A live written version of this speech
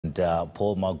And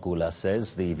Paul Magula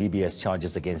says the VBS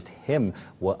charges against him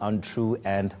were untrue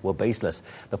and were baseless.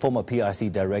 The former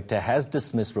PIC director has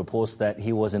dismissed reports that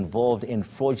he was involved in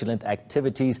fraudulent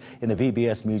activities in the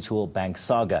VBS Mutual Bank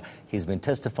saga. He's been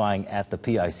testifying at the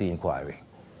PIC inquiry.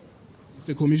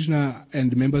 The Commissioner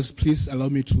and members, please allow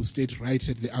me to state right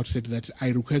at the outset that I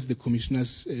request the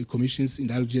Commission's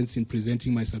indulgence in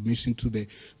presenting my submission to the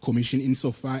Commission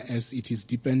insofar as it is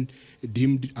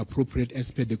deemed appropriate as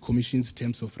per the Commission's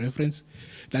terms of reference,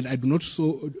 that I do not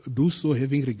do so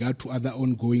having regard to other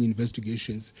ongoing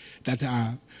investigations that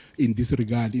are in this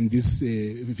regard in this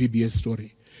VBS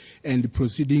story, and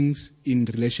proceedings in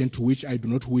relation to which I do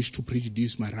not wish to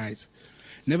prejudice my rights.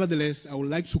 Nevertheless, I would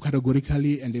like to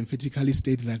categorically and emphatically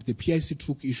state that the PIC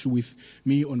took issue with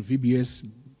me on VBS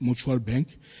Mutual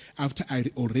Bank after I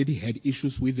already had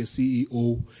issues with the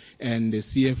CEO and the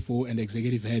CFO and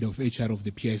executive head of HR of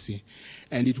the PIC.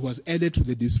 And it was added to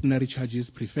the disciplinary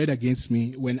charges preferred against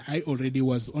me when I already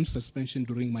was on suspension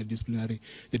during my disciplinary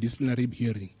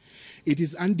hearing. It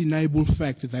is undeniable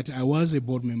fact that I was a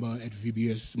board member at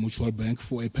VBS Mutual Bank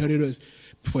for a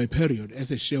period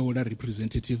as a shareholder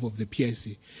representative of the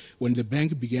PIC when the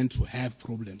bank began to have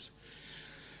problems.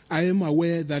 I am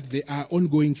aware that there are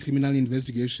ongoing criminal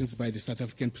investigations by the South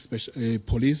African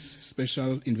Police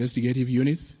Special Investigative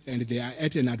Units, and they are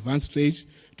at an advanced stage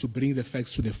to bring the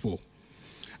facts to the fore.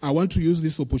 I want to use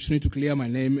this opportunity to clear my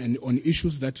name and on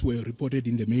issues that were reported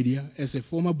in the media. As a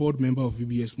former board member of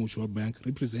VBS Mutual Bank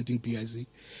representing PIC,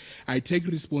 I take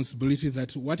responsibility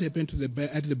that what happened to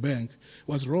at the bank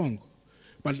was wrong.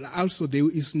 But also there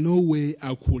is no way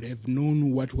I could have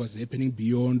known what was happening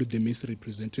beyond the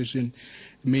misrepresentation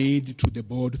made to the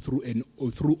board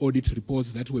through audit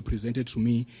reports that were presented to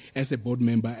me as a board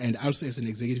member and also as an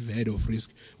executive head of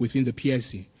risk within the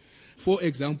PIC. For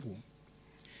example,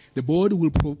 the board will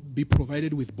be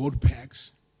provided with board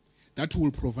packs that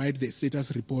will provide the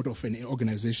status report of an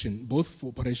organization, both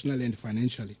operationally and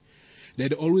financially. There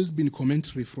had always been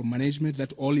commentary from management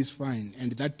that all is fine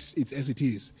and that it's as it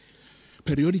is.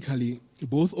 Periodically,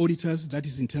 both auditors, that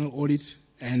is internal audit,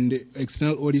 and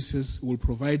external auditors will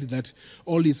provide that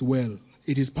all is well.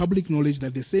 It is public knowledge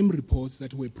that the same reports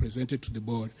that were presented to the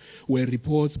board were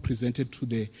reports presented to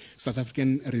the South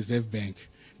African Reserve Bank,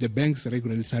 the bank's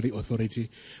regulatory authority,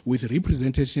 with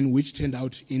representation which turned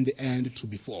out in the end to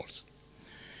be false.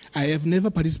 I have never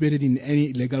participated in any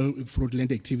illegal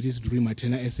fraudulent activities during my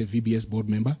tenure as a VBS board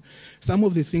member. Some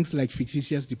of the things like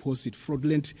fictitious deposit,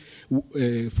 fraudulent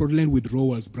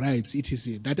withdrawals, bribes,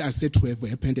 etc., that are said to have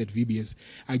happened at VBS,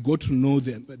 I got to know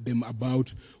them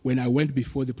about when I went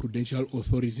before the Prudential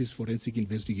Authority's forensic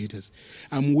investigators.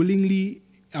 I'm willing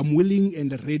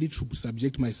and ready to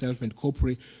subject myself and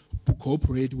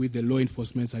cooperate with the law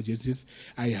enforcement agencies.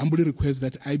 I humbly request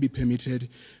that I be permitted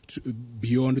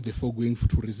beyond the foregoing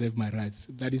to reserve my rights.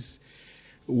 That is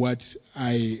what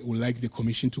I would like the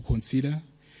Commission to consider.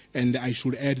 And I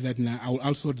should add that now, I will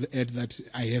also add that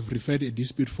I have referred a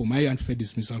dispute for my unfair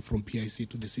dismissal from PIC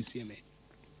to the CCMA.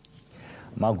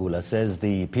 Magula says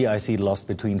the PIC lost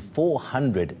between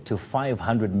 400 to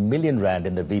 500 million rand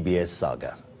in the VBS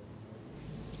saga.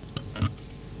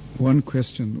 One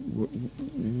question,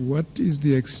 what is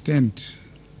the extent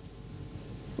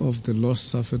of the loss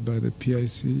suffered by the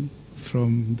PIC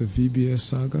from the VBS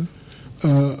saga?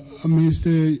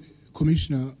 Mr.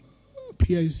 Commissioner,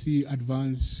 PIC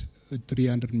advanced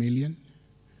 300 million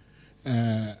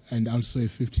and also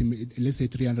let's say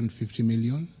 350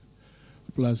 million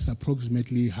plus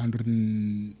approximately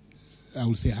 100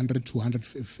 to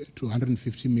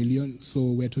 150 million. So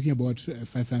we're talking about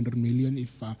 500 million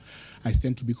if I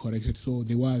stand to be corrected. So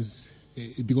there was,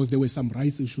 because there were some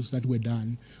rights issues that were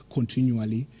done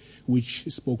continually, which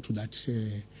spoke to that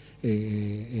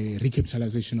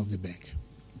recapitalization of the bank.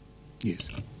 Yes.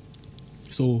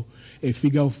 So a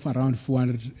figure of around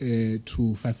 400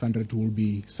 to 500 will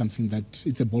be something that,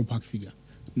 it's a ballpark figure,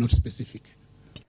 not specific.